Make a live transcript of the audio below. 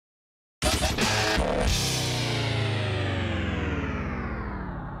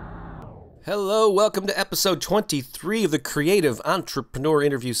Hello, welcome to episode 23 of the Creative Entrepreneur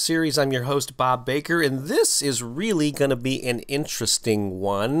Interview Series. I'm your host, Bob Baker, and this is really going to be an interesting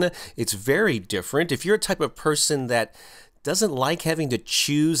one. It's very different. If you're a type of person that doesn't like having to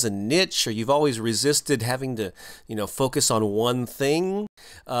choose a niche, or you've always resisted having to, focus on one thing,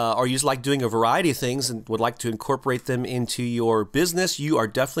 or you just like doing a variety of things and would like to incorporate them into your business, you are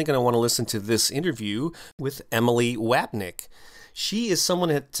definitely going to want to listen to this interview with Emilie Wapnick. She is someone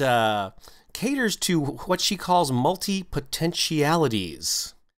that caters to what she calls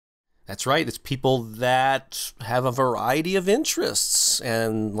multipotentialities. That's right. It's people that have a variety of interests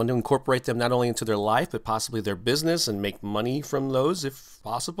and want to incorporate them not only into their life, but possibly their business and make money from those if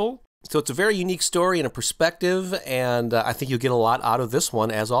possible. So it's a very unique story and a perspective, and I think you'll get a lot out of this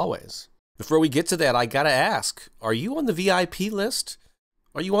one as always. Before we get to that, I got to ask, are you on the VIP list?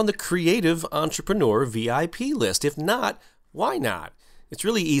 Are you on the Creative Entrepreneur VIP list? If not, why not? It's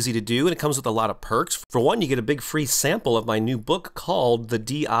really easy to do, and it comes with a lot of perks. For one, you get a big free sample of my new book called The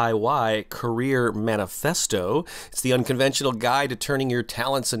DIY Career Manifesto. It's the unconventional guide to turning your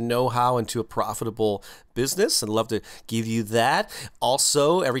talents and know-how into a profitable business. I'd love to give you that.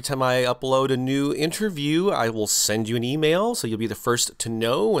 Also, every time I upload a new interview, I will send you an email, so you'll be the first to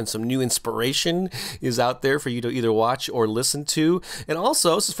know when some new inspiration is out there for you to either watch or listen to. And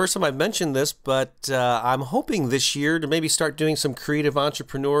also, this is the first time I've mentioned this, but I'm hoping this year to maybe start doing some creative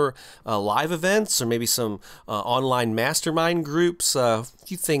entrepreneur live events, or maybe some online mastermind groups, a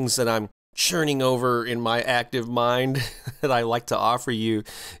few things that I'm churning over in my active mind that I like to offer you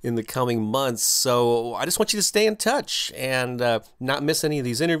in the coming months. So I just want you to stay in touch and not miss any of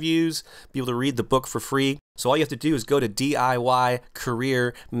these interviews, be able to read the book for free. So all you have to do is go to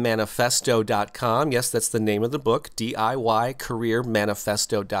DIYCareerManifesto.com. Yes, that's the name of the book,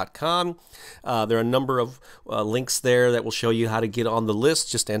 DIYCareerManifesto.com. There are a number of links there that will show you how to get on the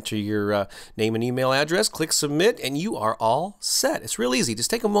list. Just enter your name and email address, click submit, and you are all set. It's real easy.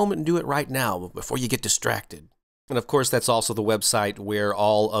 Just take a moment and do it right now before you get distracted. And of course, that's also the website where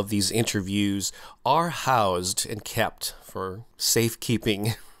all of these interviews are housed and kept for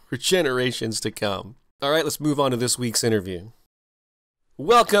safekeeping for generations to come. All right, let's move on to this week's interview.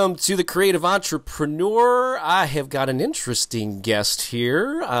 Welcome to the Creative Entrepreneur. I have got an interesting guest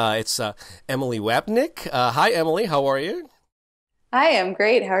here. It's Emilie Wapnick. Hi, Emilie. How are you? Hi, I'm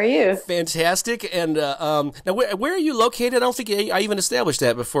great. How are you? Fantastic. And now, where are you located? I don't think I even established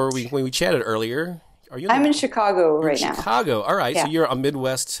that before when we chatted earlier. Are you? I'm in Chicago right now. Chicago. All right. Yeah. So you're a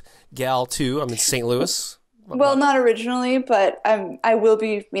Midwest gal too. I'm in St. Louis. Well, not originally, but I will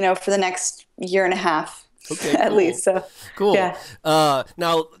be, for the next year and a half. Okay, at cool. least. So cool. Yeah.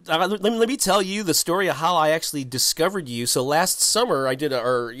 Now, let me tell you the story of how I actually discovered you. So last summer,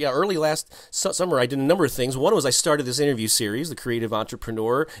 early last summer, I did a number of things. One was I started this interview series, The Creative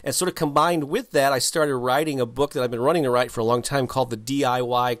Entrepreneur, and sort of combined with that, I started writing a book that I've been running to write for a long time called The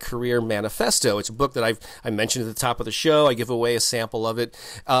DIY Career Manifesto. It's a book that I mentioned at the top of the show. I give away a sample of it,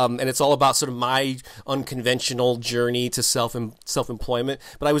 and it's all about sort of my unconventional journey to self-employment.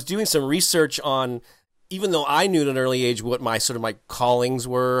 But I was doing some research on, even though I knew at an early age what my callings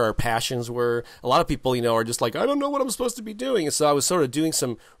were or passions were, a lot of people, are just like, I don't know what I'm supposed to be doing. And so I was sort of doing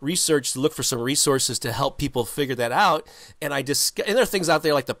some research to look for some resources to help people figure that out. And and there are things out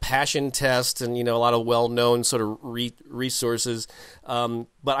there like the passion test and, a lot of well-known sort of resources. But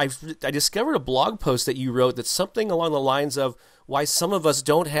I discovered a blog post that you wrote that's something along the lines of why some of us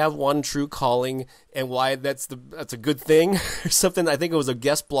don't have one true calling and why that's a good thing or something. I think it was a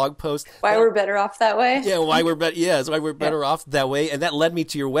guest blog post. Why we're better off that way? Yeah, why we're better off that way. And that led me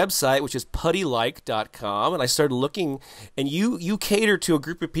to your website, which is puttylike.com. And I started looking, and you cater to a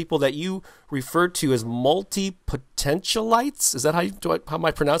group of people that you refer to as multipotentialites. Is that how am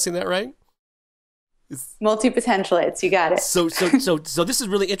I pronouncing that right? Multipotentialites, you got it. So this is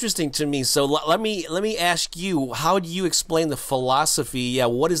really interesting to me. So let me ask you, how do you explain the philosophy? Yeah,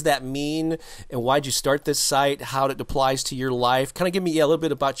 what does that mean, and why did you start this site? How it applies to your life? Kind of give me a little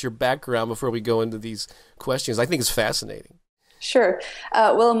bit about your background before we go into these questions. I think it's fascinating. Sure.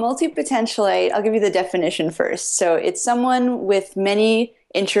 Well, a multipotentialite, I'll give you the definition first. So it's someone with many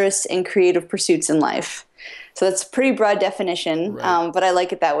interests and creative pursuits in life. So that's a pretty broad definition, right. But I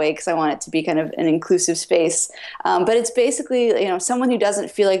like it that way because I want it to be kind of an inclusive space. But it's basically, someone who doesn't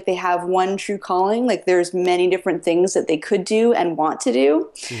feel like they have one true calling, like there's many different things that they could do and want to do.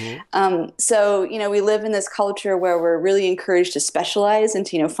 Mm-hmm. So, we live in this culture where we're really encouraged to specialize and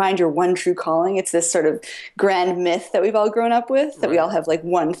to, find your one true calling. It's this sort of grand myth that we've all grown up with, that we all have like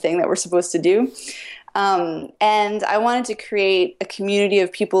one thing that we're supposed to do. And I wanted to create a community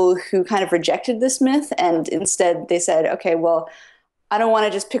of people who kind of rejected this myth, and instead they said, okay, well, I don't want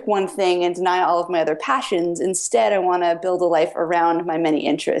to just pick one thing and deny all of my other passions. Instead, I want to build a life around my many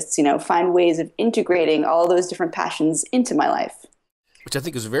interests, find ways of integrating all those different passions into my life. Which I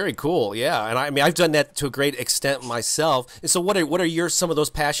think is very cool, yeah. And I mean, I've done that to a great extent myself. And so, what are some of those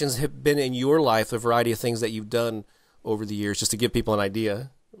passions have been in your life? A variety of things that you've done over the years, just to give people an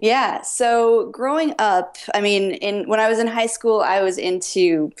idea. Yeah. So growing up, I mean, when I was in high school, I was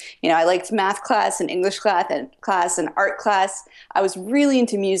into, I liked math class and English class and art class. I was really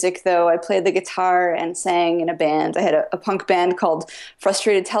into music, though. I played the guitar and sang in a band. I had a punk band called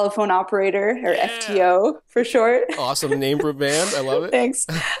Frustrated Telephone Operator, or FTO for short. Awesome name for a band. I love it. Thanks.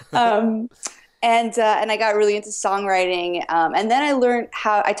 And I got really into songwriting. And then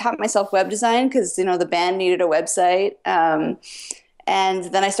I taught myself web design because, the band needed a website. And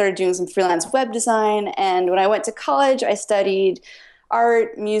then I started doing some freelance web design. And when I went to college, I studied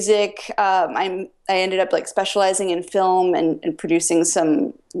art, music. I ended up specializing in film and producing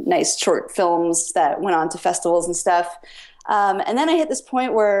some nice short films that went on to festivals and stuff. And then I hit this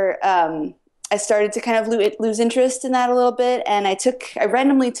point where I started to kind of lose interest in that a little bit. And I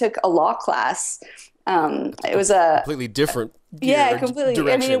randomly took a law class. It was a completely different completely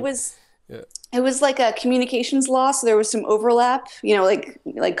direction. I mean, it was like a communications law, so there was some overlap,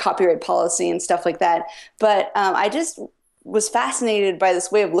 like copyright policy and stuff like that. But I just was fascinated by this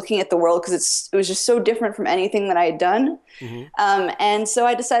way of looking at the world because it was just so different from anything that I had done. Mm-hmm. And so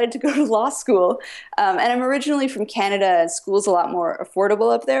I decided to go to law school. And I'm originally from Canada, and school's a lot more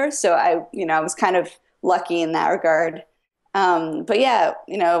affordable up there. So I was kind of lucky in that regard. But yeah,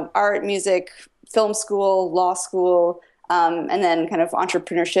 art, music, film school, law school. And then kind of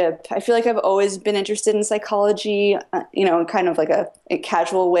entrepreneurship. I feel like I've always been interested in psychology, in kind of like a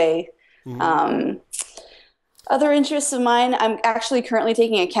casual way. Mm-hmm. Other interests of mine, I'm actually currently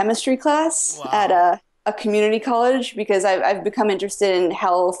taking a chemistry class at a community college because I've become interested in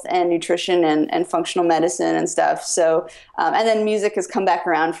health and nutrition and functional medicine and stuff. So, and then music has come back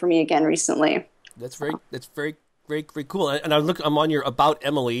around for me again recently. That's very very, very cool. And I'm on your About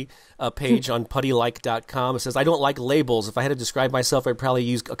Emilie page on puttylike.com. It says, I don't like labels. If I had to describe myself, I'd probably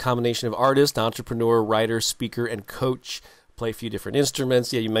use a combination of artist, entrepreneur, writer, speaker, and coach. Play a few different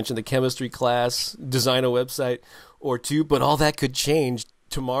instruments. Yeah, you mentioned the chemistry class, design a website or two, but all that could change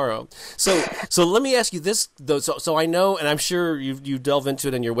tomorrow. So let me ask you this, though. So I know, and I'm sure you delve into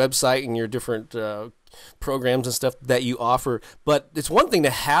it in your website and your different programs and stuff that you offer, but it's one thing to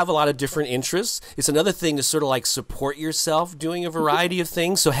have a lot of different interests. It's another thing to sort of support yourself doing a variety of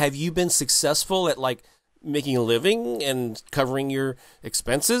things. So have you been successful at making a living and covering your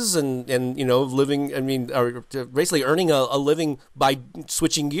expenses and living, or basically earning a living by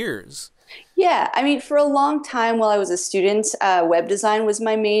switching gears? Yeah, I mean, for a long time while I was a student, web design was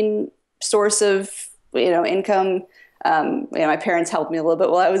my main source of income. My parents helped me a little bit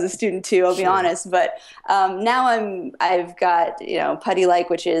while I was a student too, I'll be honest. But now I've got, Putty Like,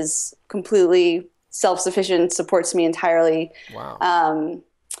 which is completely self-sufficient, supports me entirely. Wow.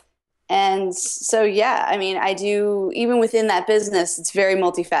 And so, yeah, I mean, I do, even within that business, it's very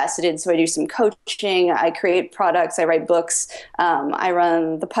multifaceted. So I do some coaching, I create products, I write books, I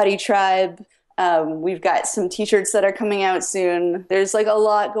run the Putty Tribe. We've got some t-shirts that are coming out soon. There's a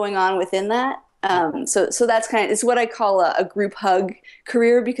lot going on within that. So that's it's what I call a group hug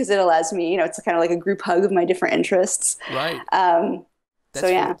career because it allows me, it's kind of like a group hug of my different interests. Right.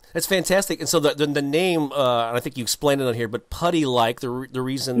 That's fantastic. And so the name, and I think you explained it on here, but Putty Like, the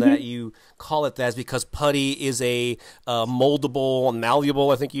reason that you call it that is because putty is a moldable,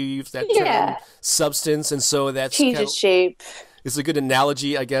 malleable, I think you used that term, substance, and so that's changes shape. It's a good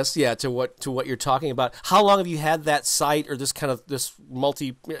analogy, I guess, to what you're talking about. How long have you had that site, or this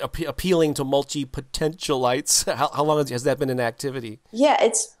appealing to multi-potentialites? How long has that been in activity? Yeah,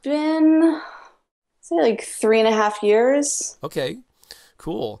 it's been, say, 3.5 years. Okay.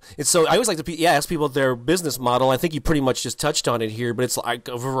 Cool. And so I always like to ask people their business model. I think you pretty much just touched on it here, but it's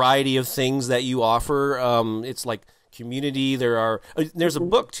a variety of things that you offer. It's community. There's a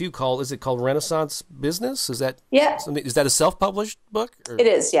book too called Renaissance Business? Is that a self-published book? It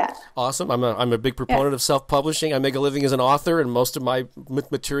is, yeah. Awesome. I'm a big proponent of self-publishing. I make a living as an author, and most of my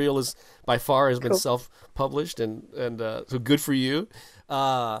material has been self-published, and so good for you.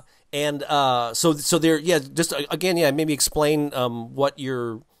 So there, just again, maybe explain what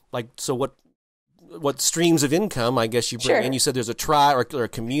you're what streams of income, I guess, you bring in. You said there's a tribe or a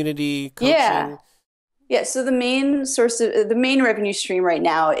community coaching. Yeah, so the main revenue stream right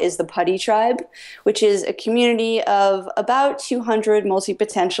now is the Putty Tribe, which is a community of about 200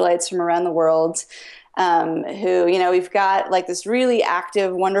 multi-potentialites from around the world. who, we've got like this really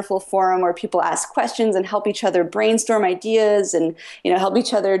active, wonderful forum where people ask questions and help each other brainstorm ideas and, help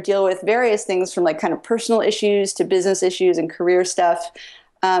each other deal with various things from like kind of personal issues to business issues and career stuff.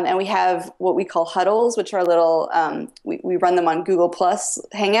 And we have what we call huddles, which are little, we run them on Google Plus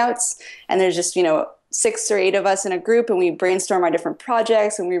Hangouts. And there's just, 6 or 8 of us in a group, and we brainstorm our different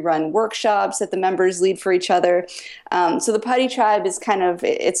projects, and we run workshops that the members lead for each other. So the Putty Tribe is kind of,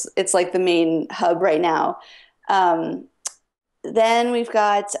 it's like the main hub right now. Then we've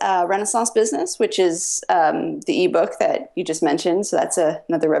got Renaissance Business, which is the ebook that you just mentioned. So that's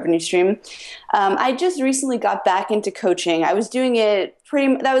another revenue stream. I just recently got back into coaching. I was doing it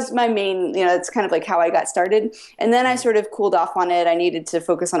that was my main, it's kind of like how I got started. And then I sort of cooled off on it. I needed to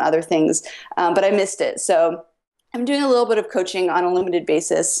focus on other things, but I missed it. So I'm doing a little bit of coaching on a limited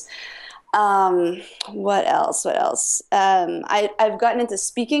basis. What else? I've gotten into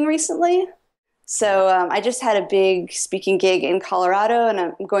speaking recently. So I just had a big speaking gig in Colorado, and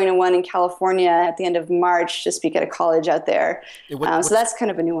I'm going to one in California at the end of March to speak at a college out there. So that's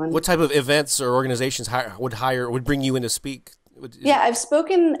kind of a new one. What type of events or organizations would bring you in to speak? Yeah, I've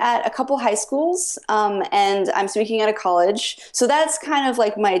spoken at a couple high schools, and I'm speaking at a college. So that's kind of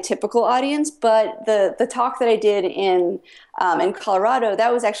like my typical audience. But the talk that I did in Colorado,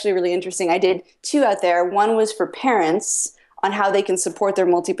 that was actually really interesting. I did 2 out there. One was for parents on how they can support their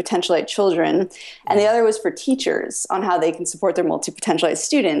multipotentialite children, and the other was for teachers on how they can support their multipotentialite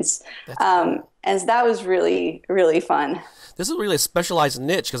students. And so that was really, really fun. This is really a specialized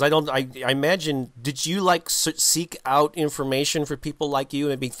niche, because I imagine, did you like seek out information for people like you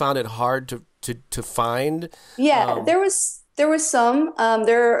and maybe found it hard to find? Yeah, there was some.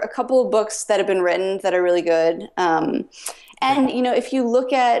 There are a couple of books that have been written that are really good. And if you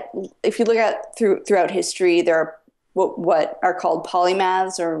look at throughout history, there are what are called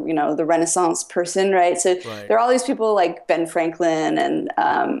polymaths, or the Renaissance person, right? So there are all these people like Ben Franklin and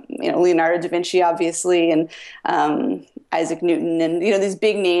Leonardo da Vinci, obviously, and Isaac Newton, and these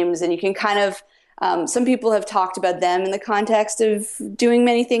big names, and you can kind of some people have talked about them in the context of doing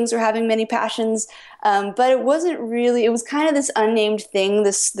many things or having many passions, but it wasn't really. It was kind of this unnamed thing,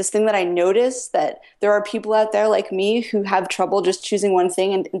 this thing that I noticed, that there are people out there like me who have trouble just choosing one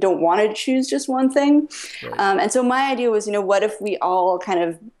thing and don't want to choose just one thing. Right. And so my idea was, what if we all kind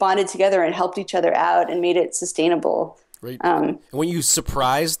of bonded together and helped each other out and made it sustainable? Right. And were you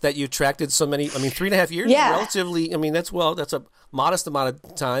surprised that you attracted so many? 3.5 years, yeah. Relatively. That's a modest amount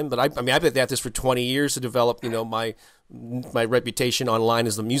of time. But I've been at this for 20 years to develop, my reputation online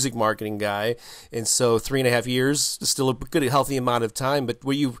as the music marketing guy. And so 3.5 years is still a good, healthy amount of time. But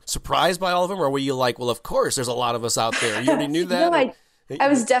were you surprised by all of them, or were you like, well, of course, there's a lot of us out there? You already knew that? No, I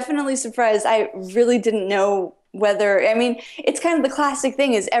was definitely surprised. I really didn't know whether, it's kind of the classic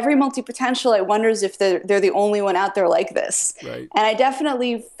thing is every multipotentialite wonders if they're the only one out there like this. Right. And I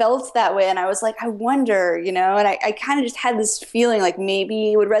definitely felt that way. And I was like, I wonder, and I kind of just had this feeling like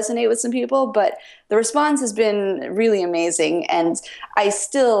maybe it would resonate with some people, but the response has been really amazing. And I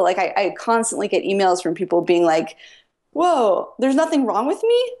still, I constantly get emails from people being like, whoa, there's nothing wrong with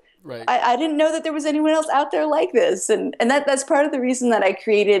me? Right. I didn't know that there was anyone else out there like this. And that's part of the reason that I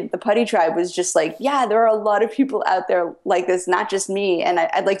created the Putty Tribe, was just like, yeah, there are a lot of people out there like this, not just me. And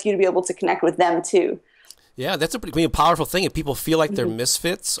I'd like you to be able to connect with them too. Yeah, that's a pretty powerful thing. If people feel like they're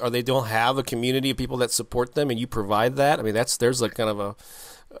misfits, or they don't have a community of people that support them, and you provide that, there's like kind of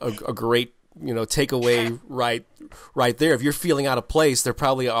a great takeaway right there. If you're feeling out of place, there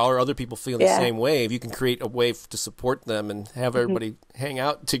probably are other people feeling the same way. If you can create a way to support them and have everybody hang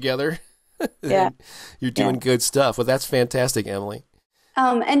out together, you're doing good stuff. Well, that's fantastic, Emilie.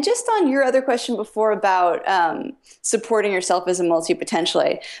 And just on your other question before about supporting yourself as a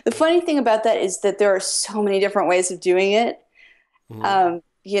multipotentialite, the funny thing about that is that there are so many different ways of doing it.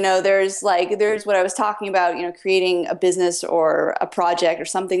 There's what I was talking about, creating a business or a project or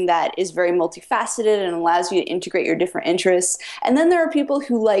something that is very multifaceted and allows you to integrate your different interests. And then there are people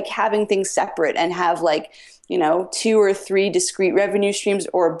who like having things separate and have 2 or 3 discrete revenue streams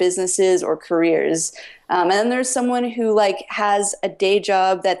or businesses or careers. And then there's someone who has a day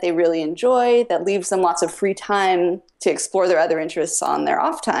job that they really enjoy, that leaves them lots of free time to explore their other interests on their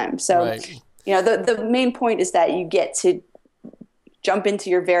off time. So, the main point is that you get to jump into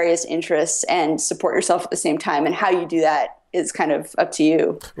your various interests and support yourself at the same time. And how you do that is kind of up to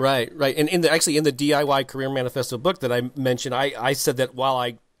you. Right. And in the DIY Career Manifesto book that I mentioned, I said that while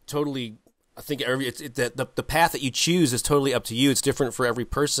I think the path that you choose is totally up to you. It's different for every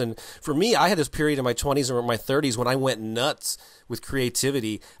person. For me, I had this period in my 20s or my 30s when I went nuts with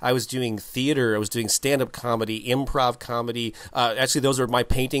creativity. I was doing theater. I was doing stand-up comedy, improv comedy. Actually, those are my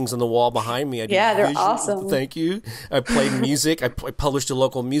paintings on the wall behind me. They're awesome. Thank you. I played music. I published a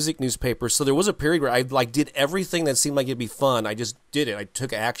local music newspaper. So there was a period where I did everything that seemed like it'd be fun. I just did it. I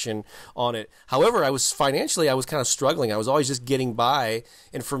took action on it. However, I was kind of struggling. I was always just getting by.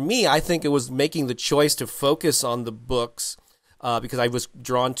 And for me, I think it was making the choice to focus on the books because I was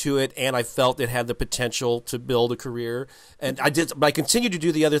drawn to it and I felt it had the potential to build a career. And but I continued to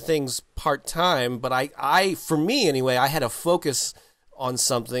do the other things part-time, but for me anyway, I had a focus on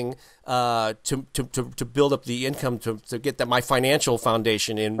something to build up the income to get my financial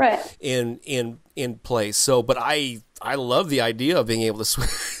foundation in place. So, but I love the idea of being able to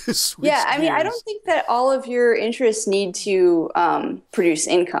switch Yeah, I mean, gears. I don't think that all of your interests need to produce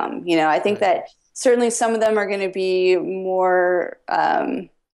income. I think that certainly some of them are going to be more,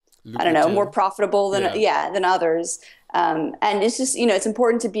 more profitable than others. And it's just, it's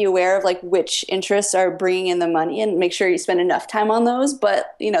important to be aware of like which interests are bringing in the money and make sure you spend enough time on those.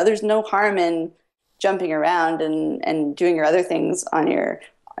 But, there's no harm in jumping around and doing your other things on your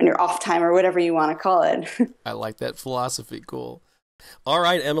off time or whatever you want to call it. I like that philosophy. Cool. All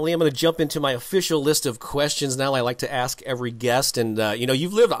right, Emilie, I'm going to jump into my official list of questions now I like to ask every guest. And,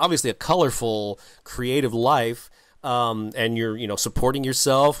 you've lived obviously a colorful, creative life. And you're, supporting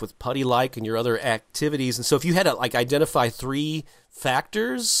yourself with Putty Like and your other activities. And so if you had to identify 3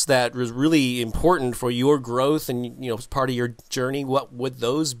 factors that was really important for your growth and, as part of your journey, what would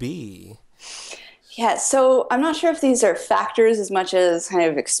those be? Yeah, so I'm not sure if these are factors as much as kind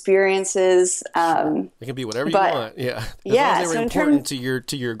of experiences. It can be whatever you want. Yeah. As long as they were important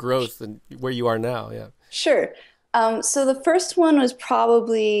to your growth and where you are now. Yeah. Sure. So the first one was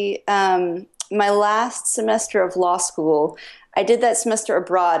probably my last semester of law school. I did that semester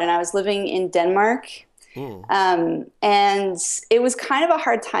abroad, and I was living in Denmark. And it was kind of a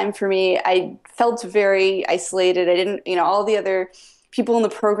hard time for me. I felt very isolated. I didn't, all the other people in the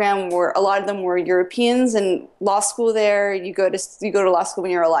program a lot of them were Europeans, and law school there, you go to law school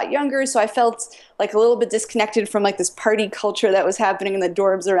when you're a lot younger. So I felt like a little bit disconnected from like this party culture that was happening in the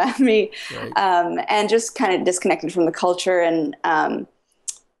dorms around me, right. And just kind of disconnected from the culture. And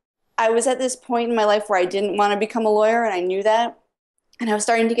I was at this point in my life where I didn't want to become a lawyer, and I knew that. And I was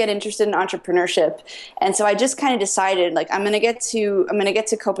starting to get interested in entrepreneurship. And so I just kind of decided, like, I'm going to get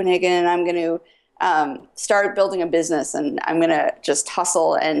to Copenhagen, and I'm going to start building a business, and I'm going to just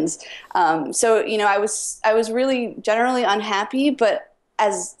hustle. And so, I was really generally unhappy, but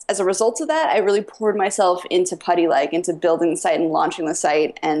as a result of that, I really poured myself into Putty Like, into building the site and launching the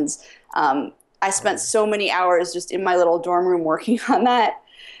site. And I spent so many hours just in my little dorm room working on that.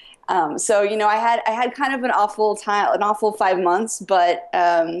 So, I had kind of an awful 5 months, but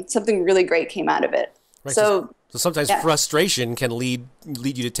something really great came out of it. Right. So sometimes frustration can lead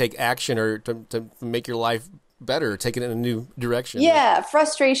you to take action or to make your life better, take it in a new direction. Yeah, right?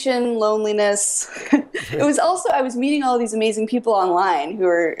 Frustration, loneliness. It was also, I was meeting all these amazing people online who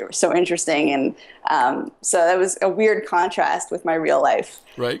were so interesting. And so that was a weird contrast with my real life.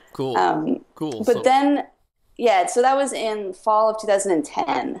 Right, cool. Cool. But then, so that was in fall of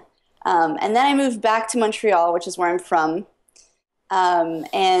 2010. And then I moved back to Montreal, which is where I'm from.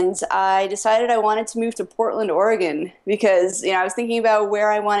 And I decided I wanted to move to Portland, Oregon, because, I was thinking about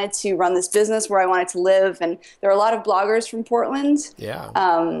where I wanted to run this business, where I wanted to live. And there are a lot of bloggers from Portland. Yeah.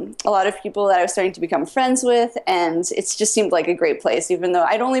 A lot of people that I was starting to become friends with. And it just seemed like a great place, even though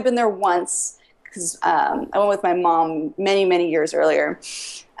I'd only been there once, because I went with my mom many, many years earlier.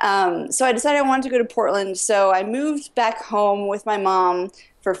 So I decided I wanted to go to Portland. So I moved back home with my mom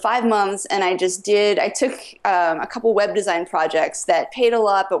for 5 months, and I took a couple web design projects that paid a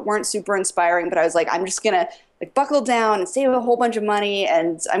lot but weren't super inspiring, but I was like, I'm just going to buckle down and save a whole bunch of money,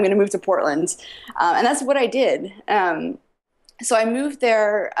 and I'm going to move to Portland. And that's what I did. So I moved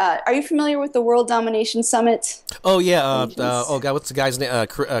there. Are you familiar with the World Domination Summit? Oh yeah. God, what's the guy's name?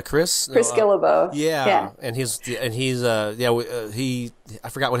 Chris. Chris Guillebeau. Yeah. And I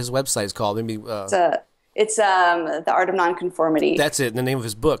forgot what his website is called. Maybe. It's The Art of Nonconformity. That's it, and the name of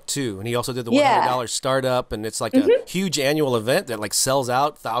his book, too. And he also did the $100 Startup, and it's like a huge annual event that sells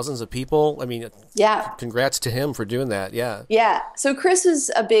out thousands of people. I mean, congrats to him for doing that, yeah. Yeah, so Chris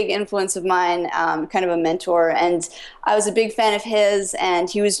is a big influence of mine, kind of a mentor, and I was a big fan of his, and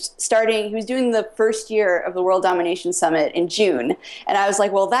he was doing the first year of the World Domination Summit in June, and I was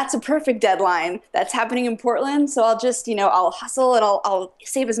like, well, that's a perfect deadline. That's happening in Portland, so I'll just, I'll hustle, and I'll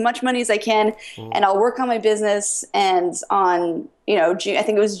save as much money as I can, and I'll work on my business. And on June, I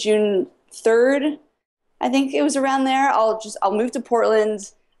think it was June 3rd, I think it was around there, I'll move to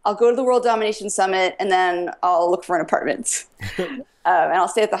Portland. I'll go to the World Domination Summit, and then I'll look for an apartment. And I'll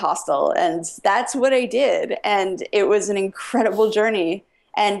stay at the hostel. And that's what I did. And it was an incredible journey.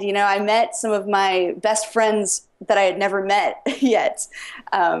 And, I met some of my best friends that I had never met yet.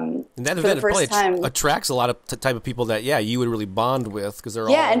 And that event probably attracts a lot of type of people that, you would really bond with, because they're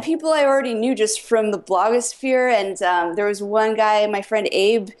all... Yeah, and people I already knew just from the blogosphere. And there was one guy, my friend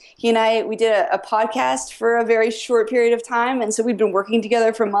Abe, he and I, we did a podcast for a very short period of time. And so we'd been working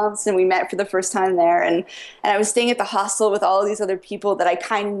together for months, and we met for the first time there. And I was staying at the hostel with all of these other people that I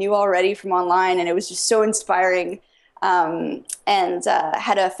kind of knew already from online. And it was just so inspiring. And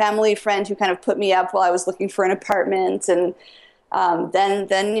had a family friend who kind of put me up while I was looking for an apartment. And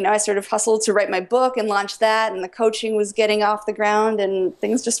then I sort of hustled to write my book and launch that, and the coaching was getting off the ground, and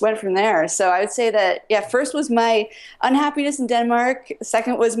things just went from there. So I would say that, first was my unhappiness in Denmark.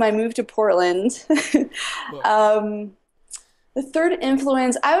 Second was my move to Portland. The third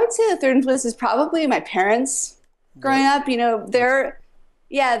influence, I would say the third influence is probably my parents growing up. They're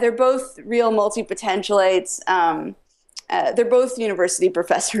both real multi-potentialites. They're both university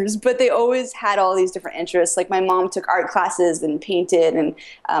professors, but they always had all these different interests. Like my mom took art classes and painted, and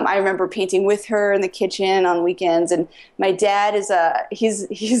I remember painting with her in the kitchen on weekends. And my dad is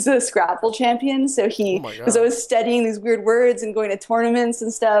he's a Scrabble champion, so he was always studying these weird words and going to tournaments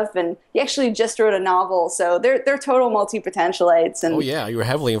and stuff. And he actually just wrote a novel, so they're total multi-potentialites. And you were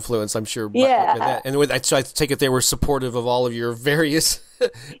heavily influenced, I'm sure. By that. And so I take it they were supportive of all of your various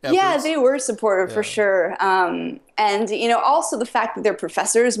efforts. Yeah, they were supportive for sure. And, also the fact that they're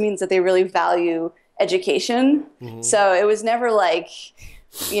professors means that they really value education. Mm-hmm. So it was never like,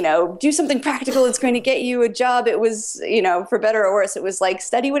 do something practical that's going to get you a job. It was, for better or worse, it was like,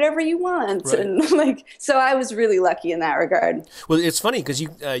 study whatever you want. Right. And so I was really lucky in that regard. Well, it's funny because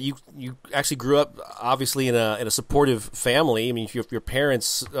you actually grew up obviously in a supportive family. I mean, your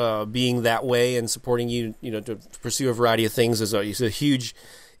parents being that way and supporting you, to pursue a variety of things is a huge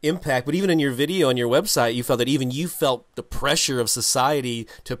impact. But even in your video on your website, you felt that even you felt the pressure of society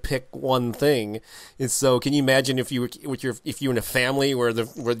to pick one thing. And so, can you imagine if you were in a family where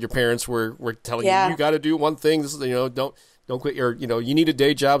your parents were telling you got to do one thing? This is, don't quit your, you need a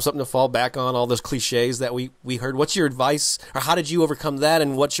day job, something to fall back on, all those cliches that we heard. What's your advice, or how did you overcome that?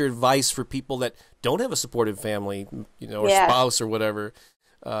 And what's your advice for people that don't have a supportive family, or spouse or whatever?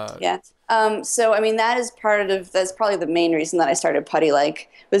 So, I mean, that's probably the main reason that I started Putty Like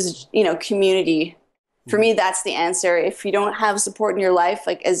was, community. For me, that's the answer. If you don't have support in your life,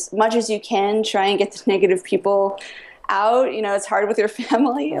 like as much as you can, try and get the negative people out. It's hard with your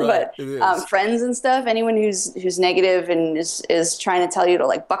family, but friends and stuff, anyone who's negative and is trying to tell you to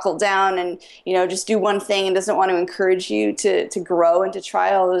like buckle down and, just do one thing and doesn't want to encourage you to grow and to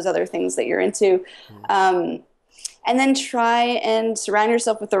try all those other things that you're into. And then try and surround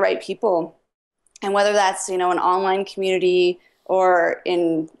yourself with the right people. And whether that's, an online community or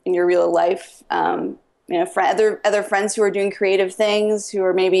in your real life, other friends who are doing creative things, who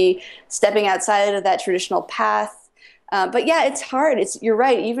are maybe stepping outside of that traditional path. But it's hard. You're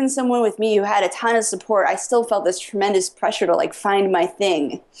right. Even someone with me who had a ton of support, I still felt this tremendous pressure to like find my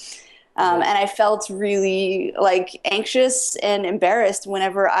thing. And I felt really like anxious and embarrassed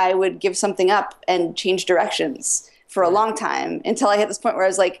whenever I would give something up and change directions for a long time, until I hit this point where I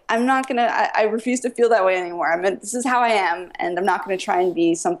was like, I refuse to feel that way anymore. This is how I am, and I'm not going to try and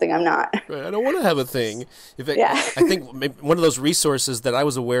be something I'm not. Right. I don't want to have a thing. I think maybe one of those resources that I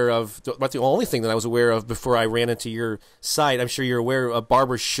was aware of, but the only thing that I was aware of before I ran into your site, I'm sure you're aware of,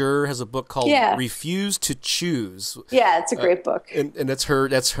 Barbara Scher has a book called Refuse to Choose. Yeah, it's a great book. And that's her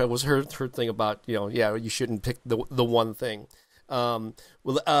thing about, you shouldn't pick the one thing.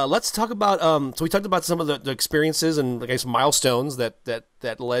 Let's talk about. So we talked about some of the experiences and I guess milestones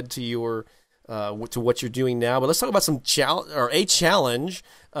that led to your to what you're doing now. But let's talk about a challenge.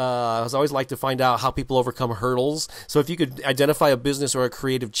 I always like to find out how people overcome hurdles. So if you could identify a business or a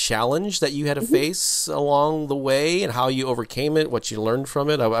creative challenge that you had to face along the way and how you overcame it, what you learned from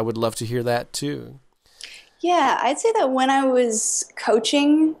it, I would love to hear that too. Yeah, I'd say that when I was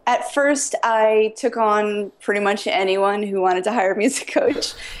coaching, at first I took on pretty much anyone who wanted to hire me as a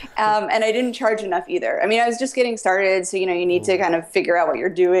coach, and I didn't charge enough either. I mean, I was just getting started, so you need to kind of figure out what you're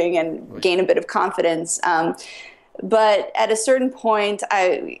doing and gain a bit of confidence. But at a certain point,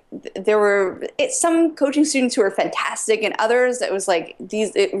 there were some coaching students who were fantastic, and others it was like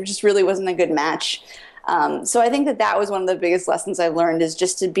it just really wasn't a good match. So I think that was one of the biggest lessons I've learned, is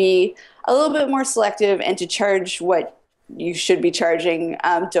just to be a little bit more selective and to charge what you should be charging.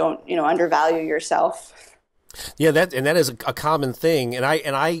 Don't, undervalue yourself. Yeah, that is a common thing, and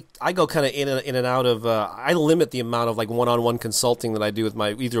I go kind of in and out of. I limit the amount of like one-on-one consulting that I do with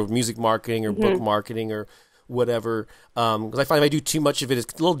my either music marketing or book marketing or whatever, because I find if I do too much of it,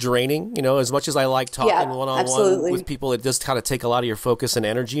 it's a little draining. You know, as much as I like talking one-on-one with people, it does kind of take a lot of your focus and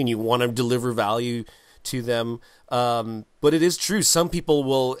energy, and you want to deliver value to them. But it is true. Some people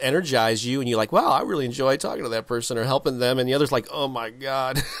will energize you, and you're like, wow, I really enjoy talking to that person or helping them, and the other's like, oh my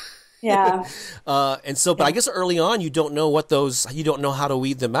god. Yeah. And so, but I guess early on, you don't know you don't know how to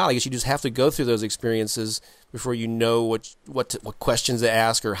weed them out. I guess you just have to go through those experiences before you know what questions to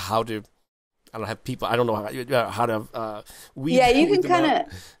ask or how to. I don't have people. I don't know how to weed. Yeah, you can kind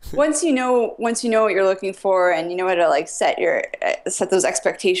of once you know what you're looking for and you know how to like set those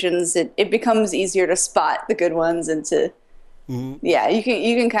expectations. It becomes easier to spot the good ones and to. Yeah, you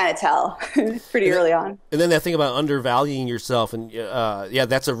can kind of tell pretty early on. And then that thing about undervaluing yourself, and yeah,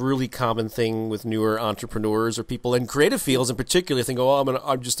 that's a really common thing with newer entrepreneurs or people in creative fields in particular. Think, oh,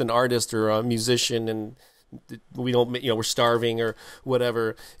 I'm just an artist or a musician, and we don't, we're starving or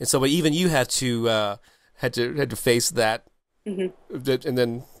whatever. And so, but even you had to face that. And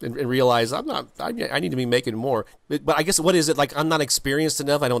then realize I need to be making more. But I guess what is it like? I'm not experienced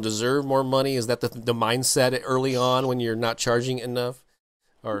enough. I don't deserve more money. Is that the mindset early on when you're not charging enough?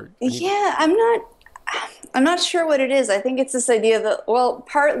 Or yeah, I'm not sure what it is. I think it's this idea that, well,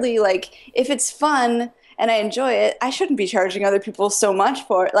 partly like if it's fun and I enjoy it, I shouldn't be charging other people so much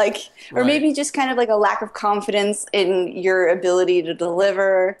for it. Like, or maybe just kind of like a lack of confidence in your ability to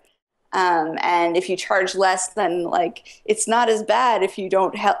deliver. And if you charge less, then like it's not as bad if you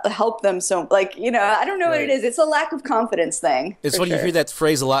don't help them. So like, I don't know what it is. It's a lack of confidence thing. It's funny. You hear that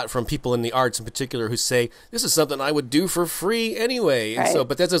phrase a lot from people in the arts in particular who say, this is something I would do for free anyway. And so,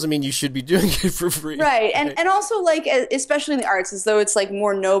 but that doesn't mean you should be doing it for free. Right. And also like, especially in the arts, as though it's like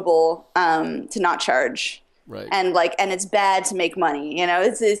more noble, to not charge. Right. And it's bad to make money.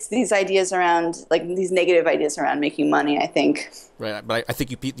 It's these ideas around like these negative ideas around making money, I think. Right, but I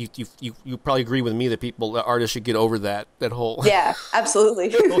think you probably agree with me that the artists should get over that whole. Yeah, absolutely.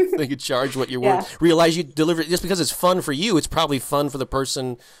 They could charge what you're worth. Realize you deliver just because it's fun for you. It's probably fun for the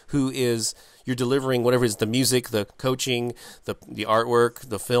person you're delivering whatever it is, the music, the coaching, the artwork,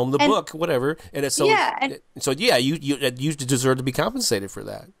 the film, the book, whatever. And it's you deserve to be compensated for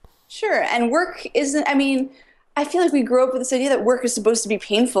that. Sure, and work isn't. I mean, I feel like we grew up with this idea that work is supposed to be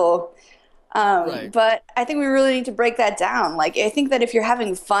painful. But I think we really need to break that down. Like, I think that if you're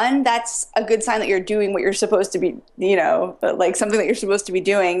having fun, that's a good sign that you're doing what you're supposed to be, like something that you're supposed to be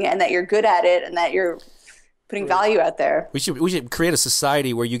doing and that you're good at it and that you're putting value out there. We should create a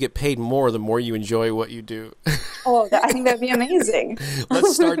society where you get paid more the more you enjoy what you do. Oh, I think that'd be amazing.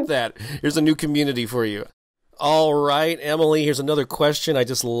 Let's start that. Here's a new community for you. All right, Emily, here's another question I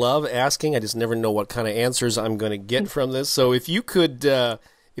just love asking. I just never know what kind of answers I'm going to get from this. So if you could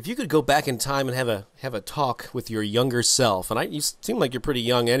go back in time and have a talk with your younger self, and you seem like you're pretty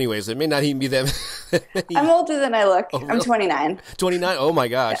young anyways. It may not even be that. I'm older than I look. Oh, really? I'm 29. 29? Oh my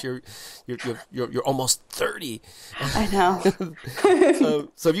gosh, yeah. You're almost 30. I know.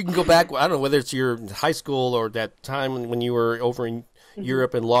 So if you can go back, I don't know whether it's your high school or that time when you were over in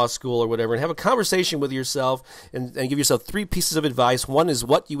Europe and law school or whatever, and have a conversation with yourself and give yourself 3 pieces of advice. One is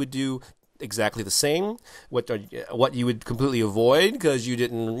what you would do exactly the same, what you would completely avoid because you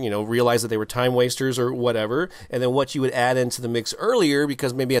didn't realize that they were time wasters or whatever, and then what you would add into the mix earlier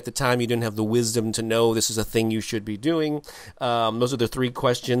because maybe at the time you didn't have the wisdom to know this is a thing you should be doing. Those are the 3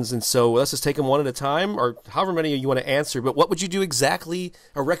 questions, and so let's just take them one at a time, or however many you want to answer. But what would you do exactly,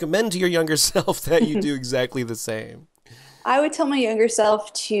 or recommend to your younger self that you do exactly the same? I would tell my younger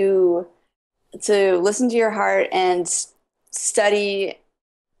self to listen to your heart and study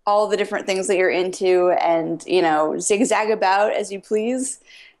all the different things that you're into and, zigzag about as you please.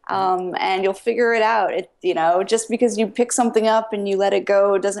 And you'll figure it out. Just because you pick something up and you let it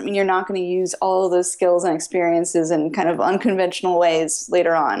go doesn't mean you're not going to use all of those skills and experiences in kind of unconventional ways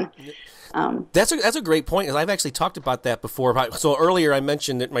later on. That's a great point. I've actually talked about that before. So earlier I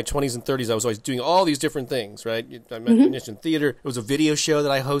mentioned that in my 20s and 30s I was always doing all these different things, right? I mentioned theater. It was a video show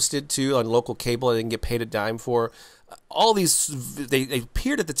that I hosted too on local cable. I didn't get paid a dime for. All these, they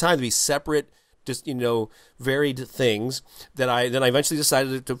appeared at the time to be separate, just varied things that I eventually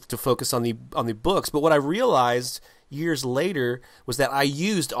decided to focus on the books. But what I realized years later was that I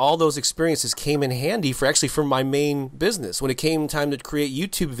used all those experiences, came in handy for my main business. When it came time to create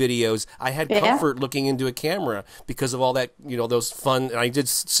YouTube videos, I had comfort looking into a camera because of all that, those fun, and I did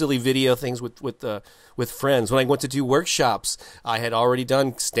silly video things with friends. When I went to do workshops, I had already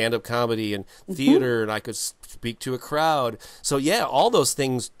done stand-up comedy and theater, and I could speak to a crowd. So yeah, all those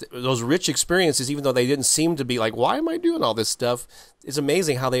things, those rich experiences, even though they didn't seem to be like, why am I doing all this stuff? It's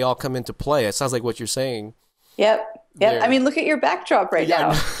amazing how they all come into play. It sounds like what you're saying. Yep. I mean, look at your backdrop right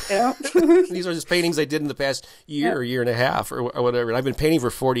now. These are just paintings I did in the past year or year and a half or whatever. And I've been painting for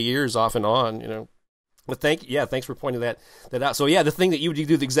 40 years off and on, But thanks for pointing that out. So yeah, the thing that you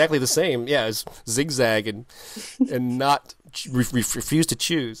do exactly the same, is zigzag and not refuse to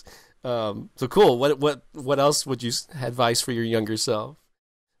choose. So cool. What else would you advise for your younger self?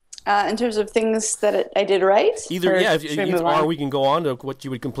 In terms of things that I did right? Or we can go on to what you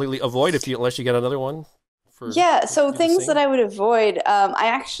would completely avoid unless you get another one. So things that I would avoid,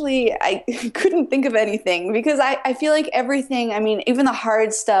 I couldn't think of anything because I feel like everything, I mean, even the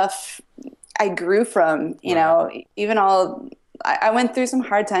hard stuff I grew from, even I went through some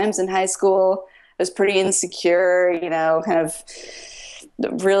hard times in high school. I was pretty insecure, kind of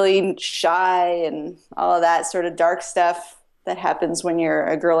really shy and all of that sort of dark stuff that happens when you're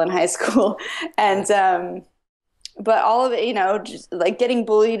a girl in high school. And, but all of it, just like getting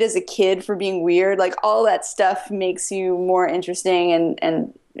bullied as a kid for being weird, like all that stuff makes you more interesting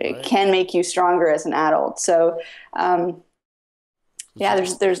and it can make you stronger as an adult. So,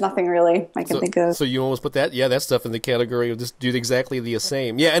 there's nothing really I can think of. So you almost put that stuff in the category of just do exactly the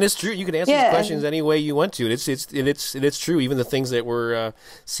same. Yeah, and it's true. You can answer these questions any way you want to. It's true. Even the things that were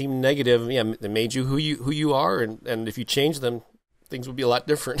seem negative, they made you who you are, and if you change them, things would be a lot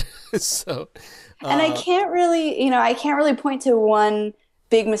different. So, and I can't really point to one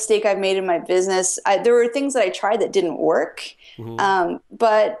big mistake I've made in my business. There were things that I tried that didn't work,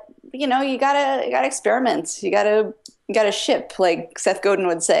 but you gotta experiment. You gotta ship, like Seth Godin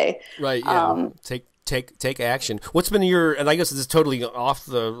would say. Right. Yeah. Take action. What's been and I guess this is totally off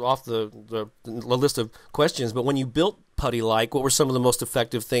the list of questions, but when you built Putty Like, what were some of the most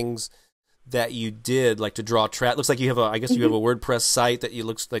effective things that you did, like to draw traffic? Looks like you have a WordPress site that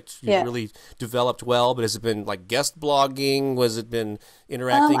looks like you've really developed well, but has it been like guest blogging? Was it been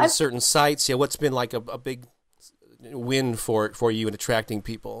interacting with certain sites? Yeah. What's been like a big win for you in attracting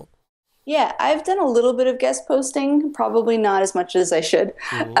people? Yeah, I've done a little bit of guest posting, probably not as much as I should.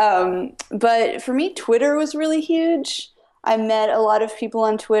 But for me, Twitter was really huge. I met a lot of people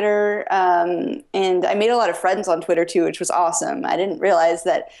on Twitter, and I made a lot of friends on Twitter too, which was awesome. I didn't realize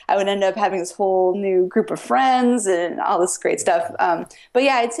that I would end up having this whole new group of friends and all this great stuff. But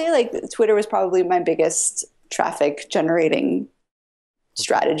yeah, I'd say like Twitter was probably my biggest traffic generating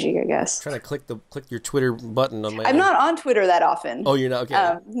strategy, I guess. I'm trying to click your Twitter button on my. I'm not on Twitter that often. Oh, you're not?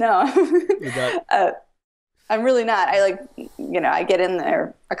 Okay. No. You're not. I'm really not. I get in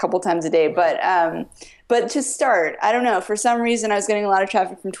there a couple times a day, but to start, I don't know. For some reason, I was getting a lot of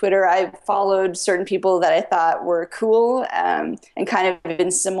traffic from Twitter. I followed certain people that I thought were cool and kind of in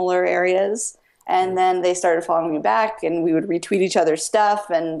similar areas. And then they started following me back, and we would retweet each other's stuff,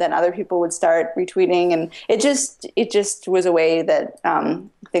 and then other people would start retweeting, and it just was a way that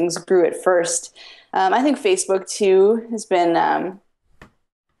things grew at first. I think Facebook too has been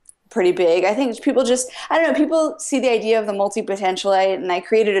pretty big. I think people people see the idea of the multi-potentialite, and I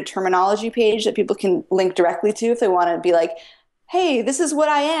created a terminology page that people can link directly to if they want to be like, hey, this is what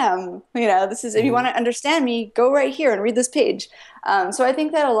I am. This is, if you want to understand me, go right here and read this page. So I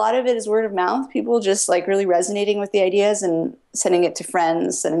think that a lot of it is word of mouth, people just like really resonating with the ideas and sending it to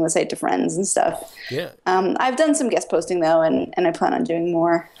friends, sending the site to friends and stuff. Yeah. I've done some guest posting though, and I plan on doing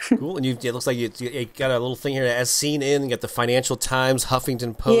more. Cool. And it looks like you got a little thing here as seen in, you got the Financial Times,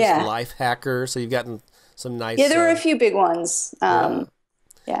 Huffington Post, Life Hacker. So you've gotten some nice. Yeah, there were a few big ones.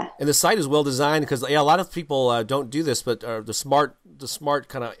 Yeah. And the site is well designed because a lot of people don't do this, but the smart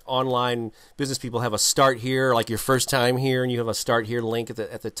kind of online business people have a start here, like your first time here, and you have a start here link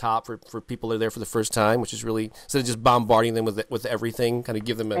at the top for people that are there for the first time, which is really, instead of just bombarding them with everything, kind of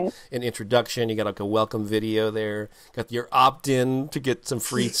give them an introduction. You got like a welcome video there. Got your opt-in to get some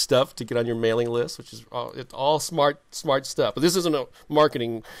free stuff to get on your mailing list, which is all smart stuff. But this isn't a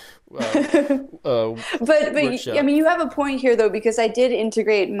marketing. But I mean, you have a point here though, because I did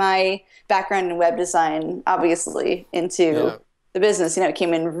integrate my background in web design, obviously, into the business. It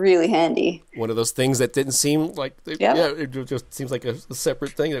came in really handy. One of those things that didn't seem like, it just seems like a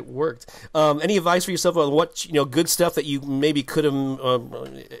separate thing that worked. Any advice for yourself on what good stuff that you maybe could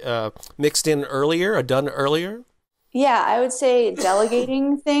have mixed in earlier or done earlier? Yeah, I would say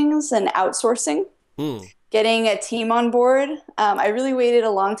delegating things and outsourcing. getting a team on board. I really waited a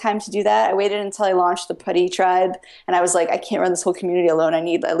long time to do that. I waited until I launched the Putty Tribe, and I was like, I can't run this whole community alone. I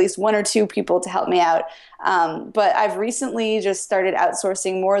need at least one or two people to help me out. But I've recently just started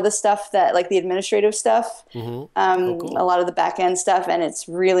outsourcing more of the stuff that, like the administrative stuff, Cool. a lot of the back end stuff, and it's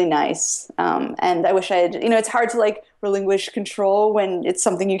really nice. And I wish I had, it's hard to like relinquish control when it's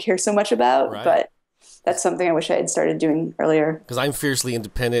something you care so much about, Right. but that's something I wish I had started doing earlier. Because I'm fiercely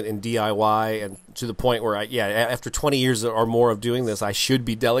independent in DIY, and to the point where after 20 years or more of doing this, I should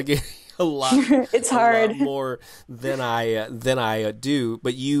be delegating a lot. It's hard. A lot more than I do.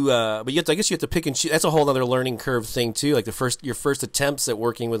 But I guess you have to pick and choose. That's a whole other learning curve thing too. Like your first attempts at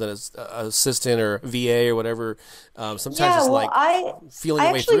working with an assistant or VA or whatever. Sometimes it's feeling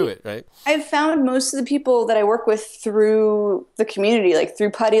your way through it, right? I've found most of the people that I work with through the community, like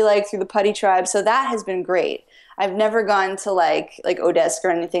through through the Putty Tribe. So that has been great. I've never gone to like Odesk or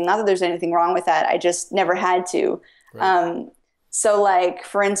anything. Not that there's anything wrong with that. I just never had to. Right. So like,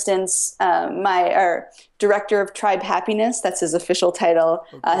 for instance, our director of tribe happiness, that's his official title.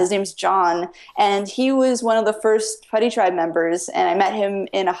 Okay. His name's John. And he was one of the first Putty Tribe members. And I met him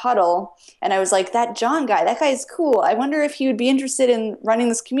in a huddle. And I was like, that John guy, that guy's cool. I wonder if he would be interested in running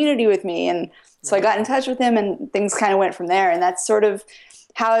this community with me. And so I got in touch with him, and things kind of went from there. And that's sort of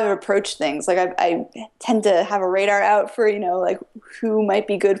how I've approached things. Like I tend to have a radar out for, like who might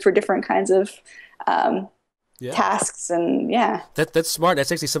be good for different kinds of tasks, and that's smart.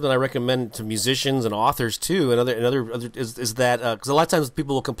 That's actually something I recommend to musicians and authors too. And other is that because a lot of times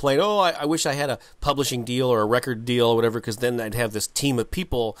people will complain, oh, I wish I had a publishing deal or a record deal or whatever, because then I'd have this team of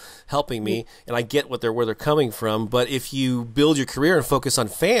people helping me, and I get where they're coming from. But if you build your career and focus on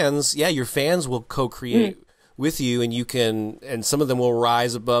fans, your fans will co-create with you, and you can, and some of them will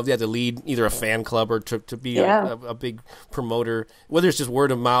rise above. They have to lead either a fan club or to be a big promoter, whether it's just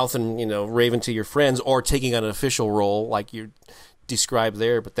word of mouth and raving to your friends, or taking on an official role like you described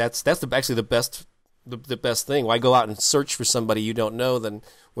there. But that's actually the best thing. Why go out and search for somebody you don't know than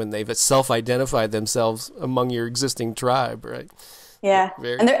when they've self-identified themselves among your existing tribe, right? Yeah,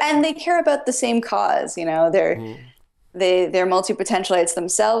 and they care about the same cause. They're multi-potentialites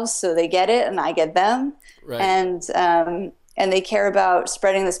themselves, so they get it, and I get them. Right. And they care about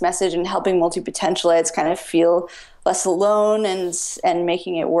spreading this message and helping multi-potentialites kind of feel less alone and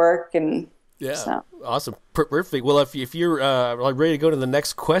making it work. And awesome, perfect. Well, if you're ready to go to the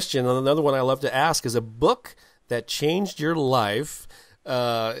next question, another one I love to ask is a book that changed your life,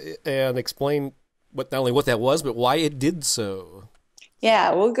 and explain not only what that was, but why it did so.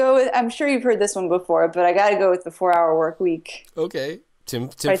 Yeah, we'll go with, I'm sure you've heard this one before, but I got to go with the 4-Hour Work Week. Okay. Tim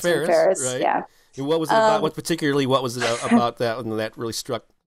by Ferriss. Tim Ferriss, right? Yeah. And what was it about? What was it about that one that really struck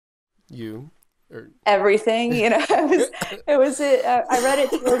you? Everything, I read it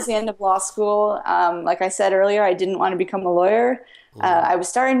towards the end of law school. Like I said earlier, I didn't want to become a lawyer. I was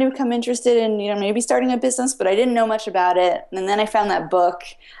starting to become interested in, maybe starting a business, but I didn't know much about it. And then I found that book.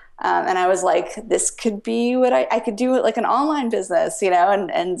 And I was like, this could be what I could do, like an online business,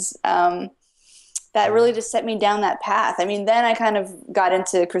 and that really just set me down that path. I mean, then I kind of got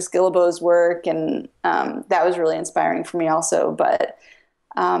into Chris Guillebeau's work, and that was really inspiring for me also. But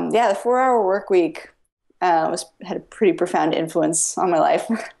the 4-Hour Work Week had a pretty profound influence on my life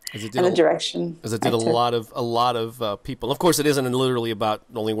and the direction. As it did a lot of people. Of course, it isn't literally about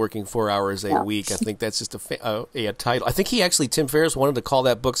only working 4 hours a week. I think that's just a title. I think Tim Ferriss wanted to call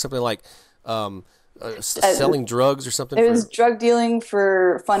that book something like selling drugs or something. It was drug dealing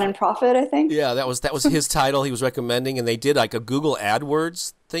for fun and profit, I think. Yeah, that was his title he was recommending, and they did like a Google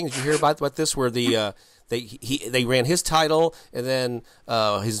AdWords thing. Did you hear about this? Where they ran his title, and then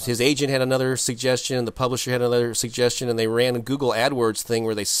his agent had another suggestion, the publisher had another suggestion, and they ran a Google AdWords thing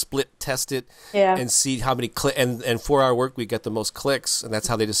where they split test it and see how many and 4-Hour Work Week got the most clicks, and that's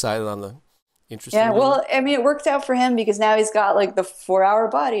how they decided on the interesting. Yeah, well, I mean, it worked out for him because now he's got like the 4-Hour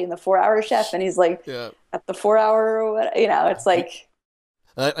Body and the 4-Hour Chef, and he's like at the 4-hour, it's like.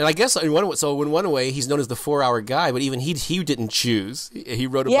 And I guess in one way he's known as the 4-hour guy, but even he didn't choose. He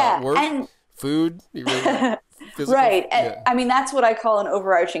wrote about work and food. He wrote physical, right. I mean, that's what I call an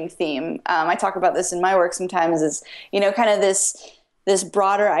overarching theme. I talk about this in my work sometimes. Is kind of this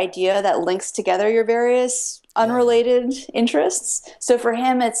broader idea that links together your various unrelated interests. So for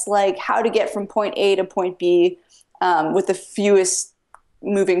him, it's like how to get from point A to point B with the fewest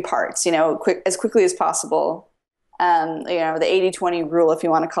moving parts, as quickly as possible. The 80-20 rule, if you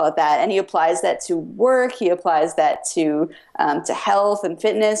want to call it that. And he applies that to work. He applies that to health and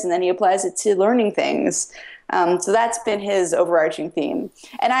fitness, and then he applies it to learning things. So that's been his overarching theme.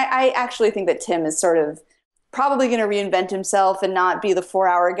 And I actually think that Tim is sort of probably going to reinvent himself and not be the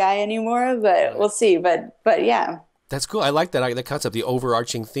 4-hour guy anymore, but we'll see. But yeah. That's cool. I like that concept, the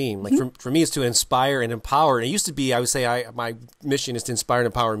overarching theme. Like for me, it's to inspire and empower. And it used to be, I would say, my mission is to inspire and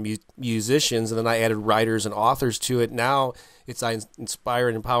empower musicians, and then I added writers and authors to it. Now it's I inspire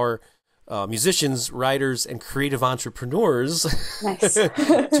and empower musicians, writers, and creative entrepreneurs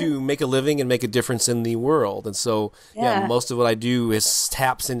to make a living and make a difference in the world. And so, most of what I do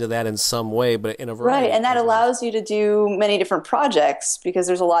taps into that in some way, but in a variety. Right, and that allows you to do many different projects because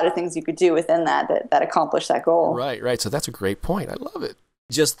there's a lot of things you could do within that accomplish that goal. Right. So that's a great point. I love it.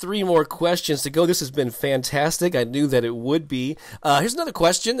 Just 3 more questions to go. This has been fantastic. I knew that it would be. Here's another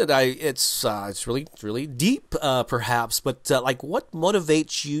question that it's really deep, perhaps, but like, what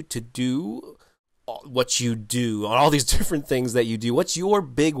motivates you to do what you do on all these different things that you do? What's your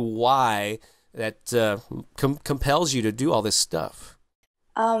big why that compels you to do all this stuff?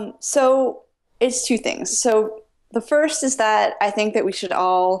 So it's 2 things. So the first is that I think that we should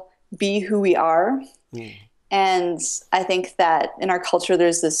all be who we are. And I think that in our culture,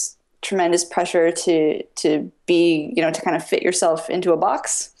 there's this tremendous pressure to be, to kind of fit yourself into a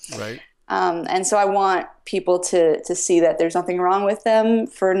box. Right. And so I want people to see that there's nothing wrong with them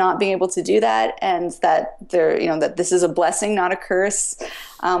for not being able to do that, and that that this is a blessing, not a curse.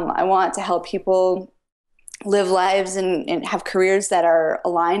 I want to help people live lives and have careers that are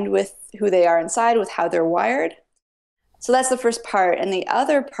aligned with who they are inside, with how they're wired. So that's the first part. And the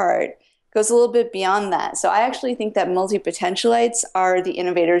other part goes a little bit beyond that. So I actually think that multipotentialites are the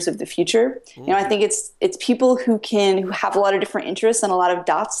innovators of the future. I think it's people who have a lot of different interests and a lot of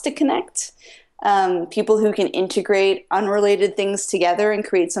dots to connect. People who can integrate unrelated things together and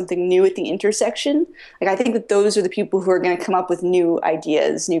create something new at the intersection. Like, I think that those are the people who are going to come up with new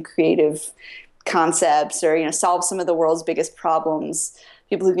ideas, new creative concepts, or solve some of the world's biggest problems.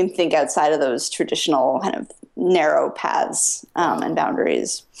 People who can think outside of those traditional kind of narrow paths and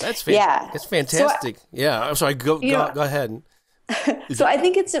boundaries. That's fantastic. I'm sorry. Go ahead. So I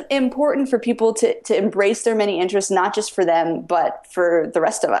think it's important for people to embrace their many interests, not just for them, but for the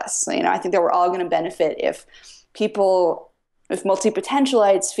rest of us. I think that we're all going to benefit if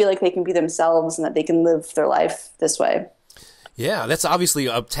multipotentialites feel like they can be themselves and that they can live their life this way. Yeah, that's obviously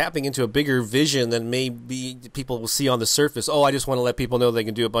tapping into a bigger vision than maybe people will see on the surface. Oh, I just want to let people know they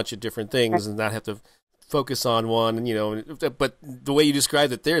can do a bunch of different things and not have to focus on one. And but the way you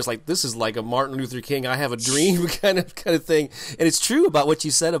described it there is like, this is like a Martin Luther King, I have a dream kind of thing. And it's true about what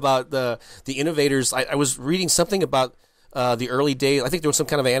you said about the innovators. I was reading something about the early days. I think there was some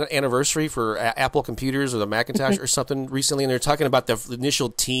kind of anniversary for Apple computers or the Macintosh or something recently, and they're talking about the initial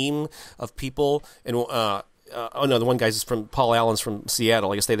team of people. And the one guy's from Paul Allen's from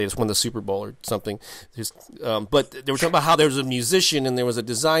Seattle. I guess they just won the Super Bowl or something. But they were talking about how there was a musician and there was a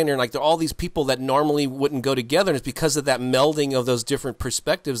designer, and like all these people that normally wouldn't go together. And it's because of that melding of those different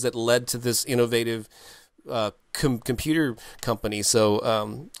perspectives that led to this innovative computer company. So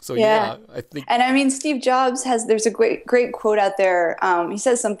I think. And I mean, Steve Jobs there's a great quote out there. He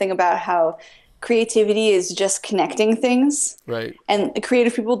says something about how creativity is just connecting things. Right. And the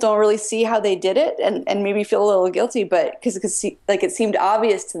creative people don't really see how they did it and maybe feel a little guilty, but because it seemed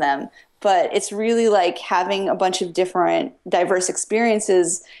obvious to them. But it's really like having a bunch of different diverse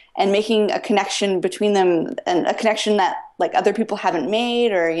experiences and making a connection between them, and a connection that like other people haven't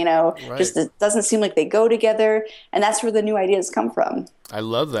made, or, just it doesn't seem like they go together. And that's where the new ideas come from. I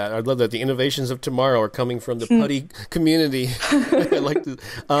love that. I love that. The innovations of tomorrow are coming from the putty community. I like to.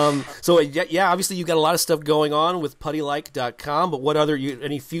 So obviously you got a lot of stuff going on with puttylike.com, but what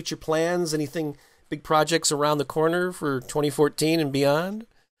any future plans, anything, big projects around the corner for 2014 and beyond?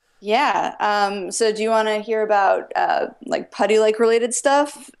 Yeah. So do you want to hear about like putty-like related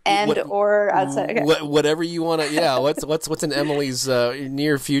stuff or outside? Okay. Whatever you want to. Yeah. What's in Emilie's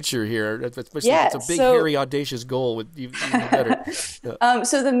near future here? It's a big, hairy, audacious goal. With you better. Yeah.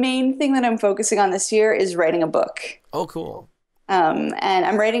 So the main thing that I'm focusing on this year is writing a book. Oh, cool. And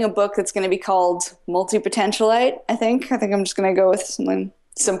I'm writing a book that's going to be called Multipotentialite. I think I'm just going to go with something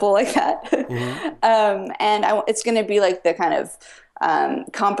simple like that. Mm-hmm. It's going to be like the kind of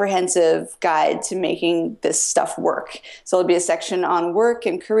comprehensive guide to making this stuff work. So there'll be a section on work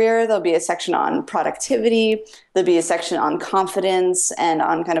and career. There'll be a section on productivity. There'll be a section on confidence and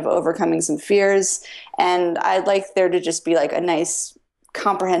on kind of overcoming some fears. And I'd like there to just be like a nice,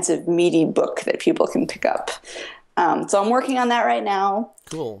 comprehensive, meaty book that people can pick up. So I'm working on that right now.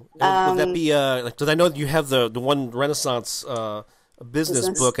 Cool. Would that be because I know you have the one Renaissance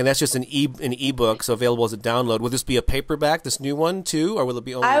business book, and that's just an ebook, so available as a download. Will this be a paperback, this new one too, or will it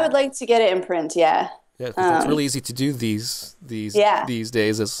be only? I would like to get it in print. Yeah. Yeah, 'cause it's really easy to do these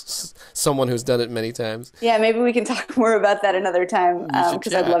days as someone who's done it many times. Yeah, maybe we can talk more about that another time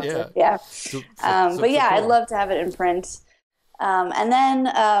because I'd love to. Yeah. But yeah, I'd love to have it in print. And then,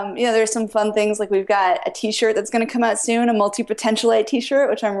 there's some fun things like we've got a t-shirt that's going to come out soon, a Multipotentialite t-shirt,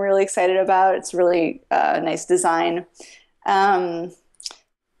 which I'm really excited about. It's really nice design.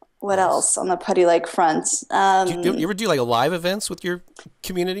 What else on the putty-like front? Do you ever do like live events with your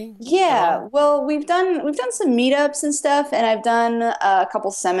community? Yeah, well, we've done some meetups and stuff, and I've done a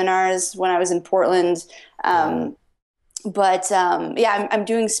couple seminars when I was in Portland. I'm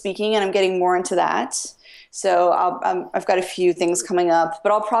doing speaking, and I'm getting more into that. So I've got a few things coming up,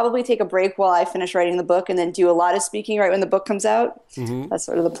 but I'll probably take a break while I finish writing the book, and then do a lot of speaking right when the book comes out. Mm-hmm. That's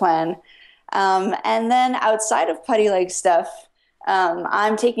sort of the plan. And then outside of putty-like stuff.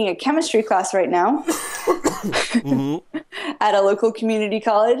 I'm taking a chemistry class right now mm-hmm. at a local community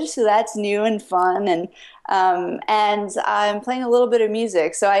college, so that's new and fun, and I'm playing a little bit of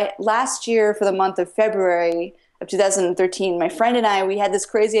music. So last year for the month of February of 2013, my friend and I, we had this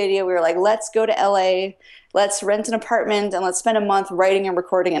crazy idea. We were like, let's go to LA, let's rent an apartment, and let's spend a month writing and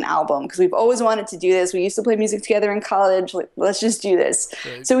recording an album, because we've always wanted to do this. We used to play music together in college. Like, let's just do this.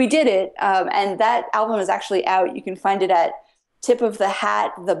 Right. So we did it, and that album is actually out. You can find it at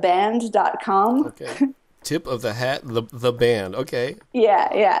tipofthehattheband.com. Okay. Tip of the Hat, the band. Okay.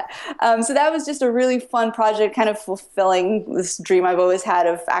 Yeah. So that was just a really fun project, kind of fulfilling this dream I've always had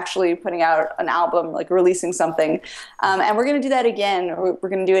of actually putting out an album, like releasing something. And we're going to do that again. We're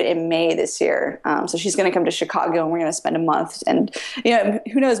going to do it in May this year. So she's going to come to Chicago, and we're going to spend a month. And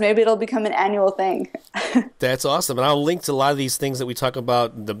who knows? Maybe it'll become an annual thing. That's awesome. And I'll link to a lot of these things that we talk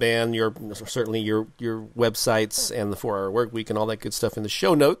about, the band, certainly your websites, and the 4-Hour Work Week, and all that good stuff in the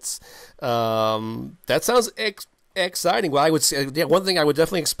show notes. That sounds exciting. Well, I would say, one thing I would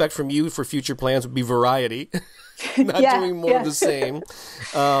definitely expect from you for future plans would be variety, not doing more of the same.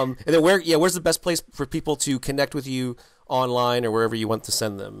 And then where's the best place for people to connect with you online or wherever you want to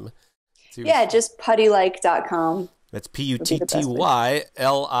send them to? Yeah, just puttylike.com. That's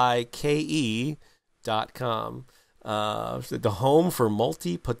PUTTYLIKE.com. The home for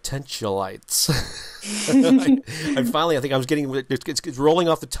multipotentialites. I think I was getting it's rolling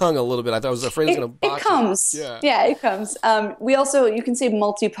off the tongue a little bit. I was afraid it was going to box. It comes. Yeah, it comes. You can say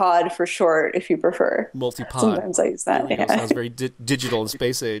multipod for short if you prefer. Multipod. Sometimes I use that. Yeah. Sounds very digital and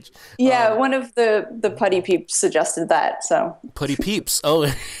space age. Yeah, one of the putty peeps suggested that. So putty peeps.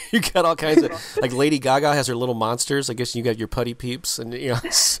 Oh, you got all kinds of, like Lady Gaga has her little monsters. I guess you got your putty peeps, and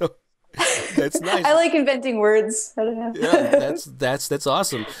so. That's nice. I like inventing words. I don't know. Yeah, that's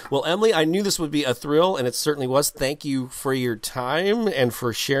awesome. Well, Emilie, I knew this would be a thrill, and it certainly was. Thank you for your time and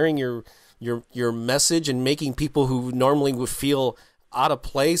for sharing your message and making people who normally would feel out of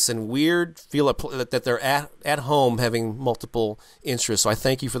place and weird feel that they're at home having multiple interests. So I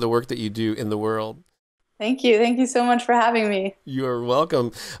thank you for the work that you do in the world. Thank you. Thank you so much for having me. You're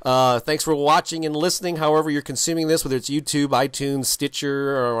welcome. Thanks for watching and listening, however you're consuming this, whether it's YouTube, iTunes,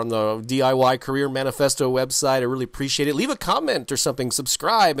 Stitcher, or on the DIY Career Manifesto website. I really appreciate it. Leave a comment or something.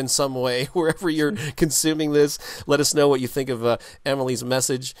 Subscribe in some way, wherever you're consuming this. Let us know what you think of Emilie's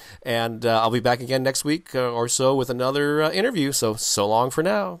message. And I'll be back again next week or so with another interview. So long for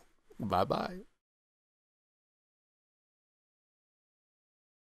now. Bye-bye.